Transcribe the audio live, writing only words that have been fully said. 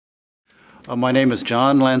My name is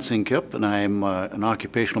John Lansing Kipp, and I'm an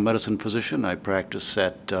occupational medicine physician. I practice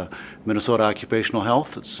at Minnesota Occupational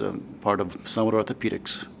Health. It's part of Summit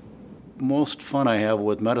Orthopedics. Most fun I have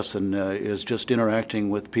with medicine is just interacting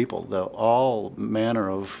with people. All manner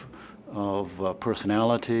of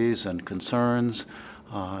personalities and concerns.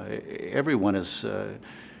 Every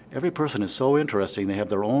person is so interesting. They have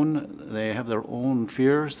their own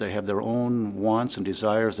fears. They have their own wants and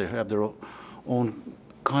desires. They have their own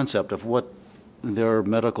concept of what their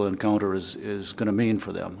medical encounter is going to mean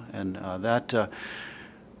for them. And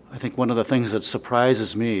I think one of the things that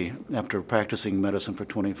surprises me after practicing medicine for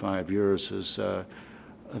 25 years is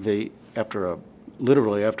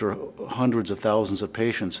literally after hundreds of thousands of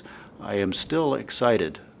patients, I am still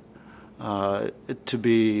excited to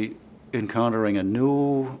be encountering a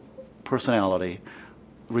new personality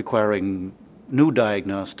requiring new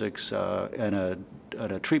diagnostics and a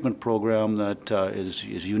treatment program that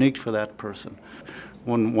is unique for that person.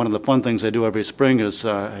 One of the fun things I do every spring is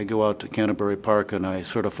I go out to Canterbury Park and I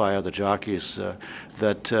certify the jockeys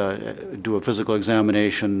that do a physical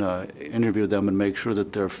examination, interview them, and make sure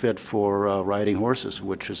that they're fit for riding horses,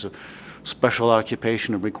 which is a special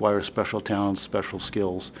occupation. It requires special talents, special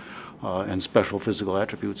skills, and special physical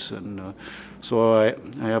attributes. And so I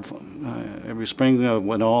have every spring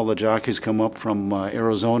when all the jockeys come up from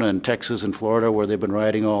Arizona and Texas and Florida, where they've been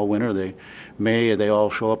riding all winter, they all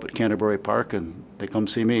show up at Canterbury Park and they come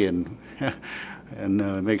see me and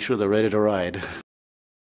make sure they're ready to ride.